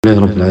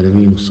الله رب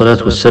العالمين، والصلاة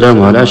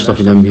والسلام على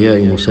أشرف الأنبياء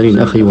والمرسلين.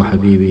 أخي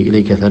وحبيبي،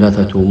 إليك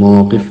ثلاثة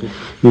مواقف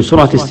من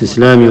سرعة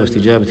استسلام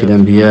واستجابة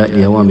الأنبياء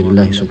لأوامر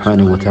الله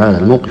سبحانه وتعالى.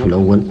 الموقف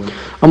الأول: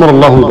 أمر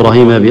الله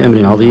إبراهيم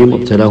بأمر عظيم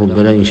وابتلاه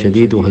ببلاء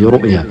شديد، وهي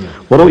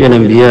ورؤيا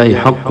الأنبياء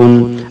حق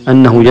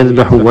أنه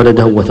يذبح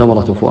ولده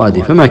وثمرة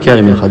فؤاده، فما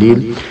كان من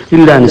خليل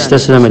إلا أن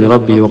استسلم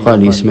لربه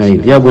وقال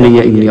لإسماعيل: يا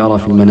بني إني أرى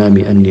في المنام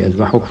أني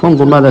أذبحك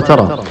فانظر ماذا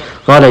ترى.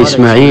 قال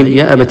إسماعيل: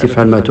 يا أبت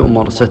افعل ما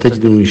تؤمر،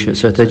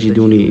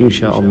 ستجدني إن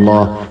شاء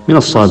الله من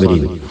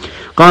الصابرين.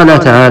 قال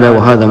تعالى،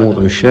 وهذا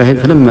موضع الشاهد: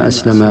 فلما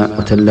أسلم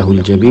وتله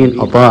الجبين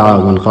أطاع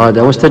وانقاد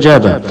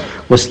واستجاب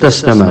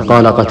واستسلم.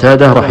 قال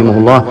قتادة رحمه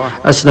الله: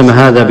 أسلم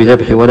هذا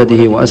بذبح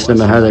ولده،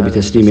 وأسلم هذا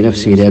بتسليم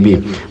نفسه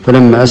لأبيه.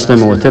 فلما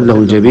أسلم وتله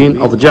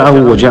الجبين أضجعه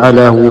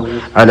وجعله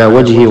على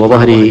وجهه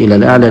وظهره إلى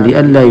الأعلى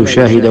لئلا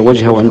يشاهد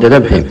وجهه عند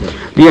ذبحه،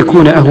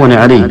 ليكون أهون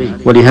عليه.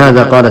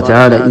 ولهذا قال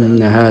تعالى: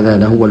 إن هذا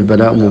لهو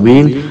البلاء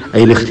المبين،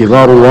 أي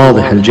الاختبار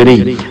الواضح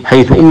الجلي،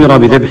 حيث أمر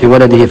بذبح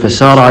ولده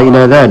فسارع إلى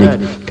ذلك.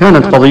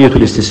 كانت قضية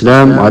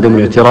الاستسلام وعدم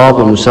الاعتراض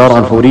والمسارعة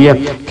الفورية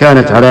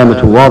كانت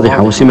علامة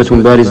واضحة وسمة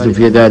بارزة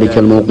في ذلك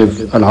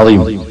الموقف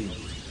العظيم.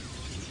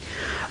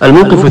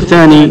 الموقف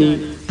الثاني: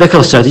 ذكر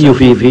السعدي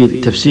في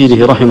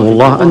تفسيره رحمه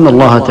الله أن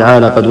الله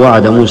تعالى قد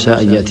وعد موسى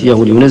أن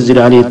يأتيه لينزل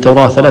عليه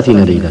التوراة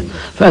 30 ليلة،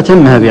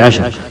 فأتمها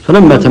ب10.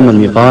 فلما تم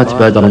الميقات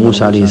بادر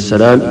موسى عليه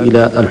السلام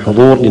إلى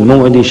الحضور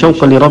للموعد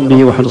شوقا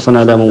لربه وحرصا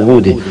على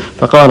موعوده،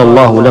 فقال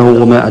الله له: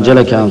 وما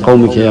أعجلك عن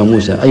قومك يا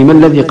موسى، أي ما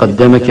الذي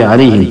قدمك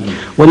عليهم،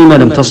 ولما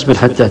لم تصبر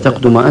حتى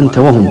تقدم أنت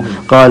وهم؟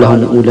 قال: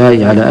 هم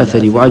أولئك على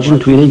أثري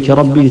وعجلت إليك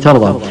ربي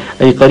لترضى،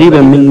 أي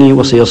قريبا مني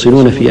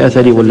وسيصلون في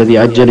أثري، والذي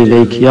عجل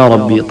إليك يا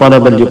ربي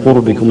طلبا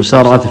لقربك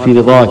ومسارعة في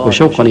رضاك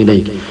وشوقا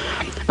إليك.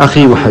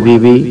 أخي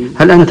وحبيبي،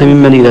 هل أنت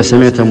ممن إذا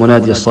سمعت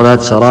منادي الصلاة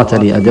سارعت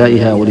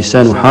لأدائها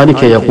ولسان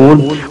حالك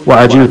يقول: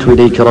 وعجلت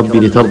إليك ربي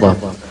لترضى؟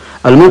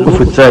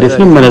 الموقف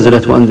الثالث: لما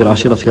نزلت وأنذر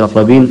عشيرتك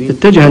الأقربين،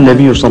 اتجه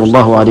النبي صلى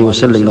الله عليه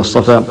وسلم إلى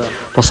الصفا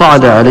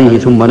فصعد عليه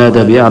ثم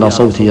نادى بأعلى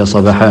صوته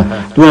صباحا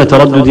دون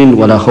تردد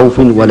ولا خوف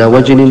ولا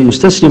وجل،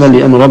 مستسلما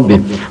لأمر ربه.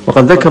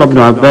 وقد ذكر ابن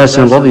عباس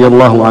رضي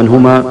الله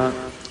عنهما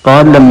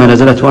قال: لما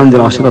نزلت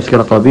وأنذر عشيرتك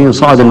الأقربين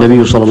صعد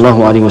النبي صلى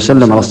الله عليه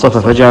وسلم على الصفا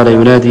فجعل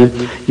ينادي: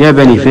 يا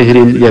بني فهر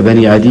يا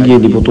بني عدي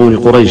لبطون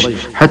قريش،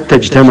 حتى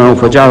اجتمعوا.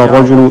 فجعل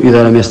الرجل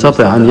إذا لم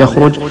يستطع أن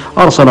يخرج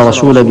أرسل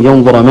رسولا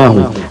ينظر ما هو،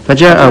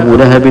 فجاء أبو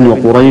لهب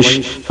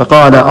وقريش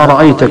فقال: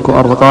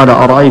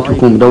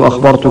 أرأيتكم لو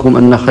أخبرتكم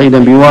أن خيلا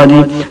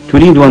بوادي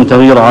تريد أن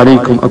تغير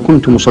عليكم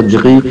أكنتم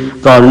مصدقين؟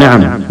 قالوا: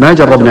 نعم، ما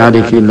جربنا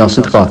عليك إلا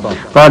صدقا.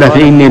 قال: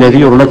 فإني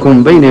نذير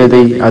لكم بين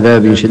يدي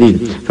عذاب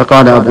شديد.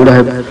 فقال أبو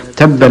لهب: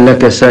 تبا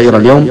لك سائر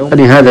اليوم،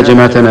 لهذا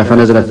جمعتنا؟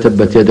 فنزلت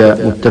تبت يدا،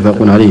 متفق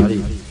عليه.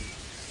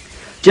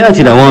 جاءت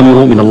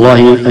الأوامر من الله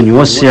أن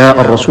يوسع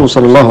الرسول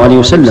صلى الله عليه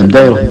وسلم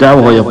دائرة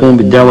الدعوة ويقوم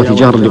بالدعوة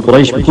جهرا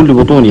لقريش بكل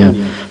بطونها،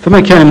 فما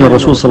كان من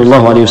الرسول صلى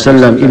الله عليه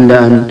وسلم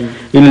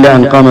إلا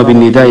أن قام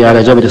بالنداء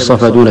على جبل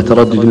الصفا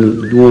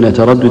دون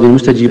تردد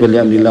مستجيبا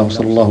لأمر الله،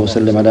 صلى الله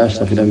وسلم على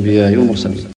أشرف الأنبياء والمرسلين.